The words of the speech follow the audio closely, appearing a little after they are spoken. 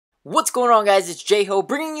What's going on, guys? It's J-Ho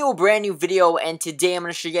bringing you a brand new video, and today I'm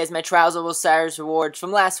going to show you guys my Trials of Osiris rewards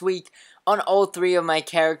from last week on all three of my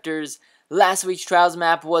characters. Last week's Trials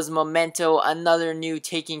map was Memento, another new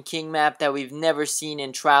Taken King map that we've never seen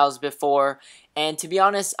in Trials before. And to be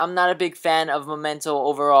honest, I'm not a big fan of Memento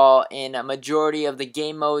overall in a majority of the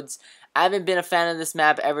game modes. I haven't been a fan of this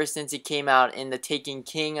map ever since it came out in the Taken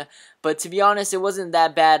King, but to be honest, it wasn't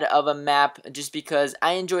that bad of a map just because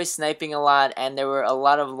I enjoy sniping a lot and there were a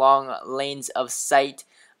lot of long lanes of sight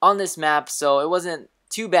on this map, so it wasn't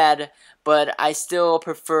too bad, but I still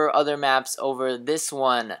prefer other maps over this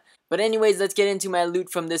one. But anyways, let's get into my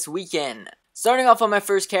loot from this weekend. Starting off on my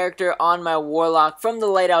first character on my Warlock from the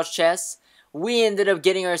Lighthouse chest, we ended up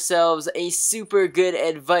getting ourselves a super good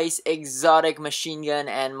advice exotic machine gun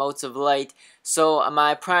and motes of light. So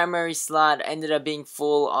my primary slot ended up being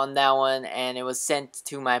full on that one, and it was sent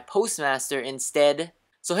to my postmaster instead.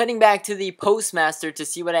 So heading back to the postmaster to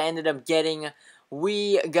see what I ended up getting,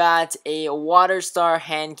 we got a water star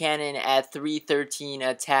hand cannon at 313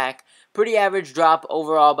 attack. Pretty average drop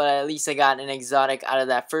overall, but at least I got an exotic out of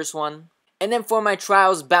that first one. And then for my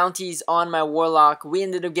Trials bounties on my Warlock, we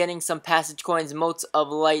ended up getting some passage coins, motes of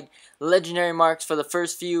light, legendary marks for the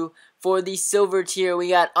first few. For the silver tier, we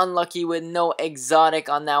got unlucky with no exotic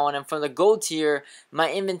on that one. And for the gold tier,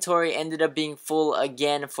 my inventory ended up being full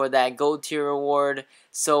again for that gold tier reward.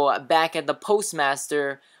 So back at the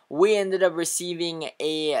postmaster, we ended up receiving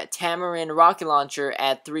a Tamarin rocket launcher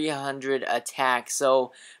at 300 attack.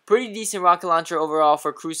 So pretty decent rocket launcher overall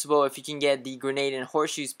for Crucible if you can get the grenade and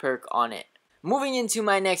horseshoes perk on it. Moving into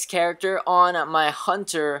my next character on my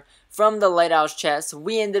Hunter from the Lighthouse chest,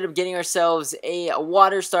 we ended up getting ourselves a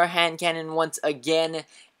water star hand cannon once again,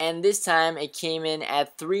 and this time it came in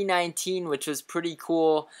at 319, which was pretty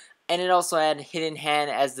cool. And it also had Hidden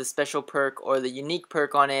Hand as the special perk or the unique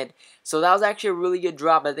perk on it. So that was actually a really good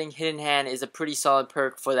drop. I think Hidden Hand is a pretty solid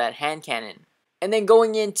perk for that hand cannon. And then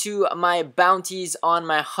going into my bounties on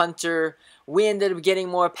my Hunter, we ended up getting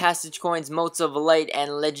more passage coins, motes of light,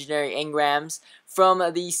 and legendary engrams. From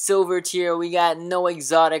the silver tier, we got no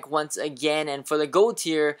exotic once again. And for the gold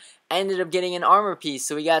tier, I ended up getting an armor piece.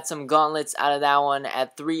 So we got some gauntlets out of that one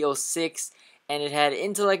at 306. And it had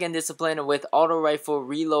intellect and discipline with auto rifle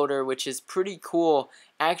reloader, which is pretty cool.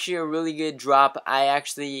 Actually a really good drop. I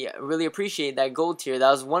actually really appreciate that gold tier. That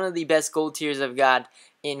was one of the best gold tiers I've got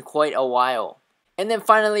in quite a while. And then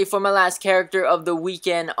finally, for my last character of the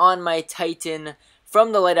weekend on my Titan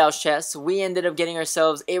from the Lighthouse chest, we ended up getting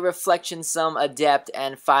ourselves a Reflection Sum Adept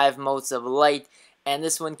and 5 motes of light. And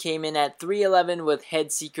this one came in at 311 with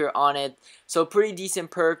Head Seeker on it. So pretty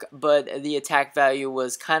decent perk, but the attack value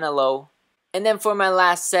was kind of low. And then for my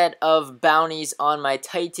last set of bounties on my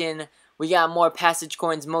Titan, we got more passage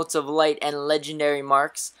coins, motes of light, and legendary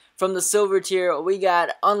marks. From the silver tier, we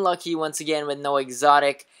got unlucky once again with no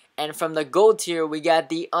exotic. And from the gold tier, we got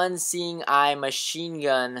the Unseeing Eye machine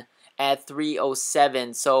gun at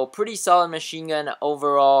 307. So pretty solid machine gun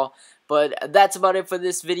overall. But that's about it for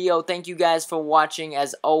this video. Thank you guys for watching.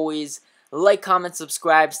 As always, like, comment,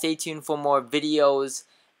 subscribe. Stay tuned for more videos.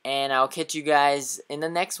 And I'll catch you guys in the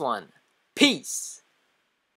next one. Peace!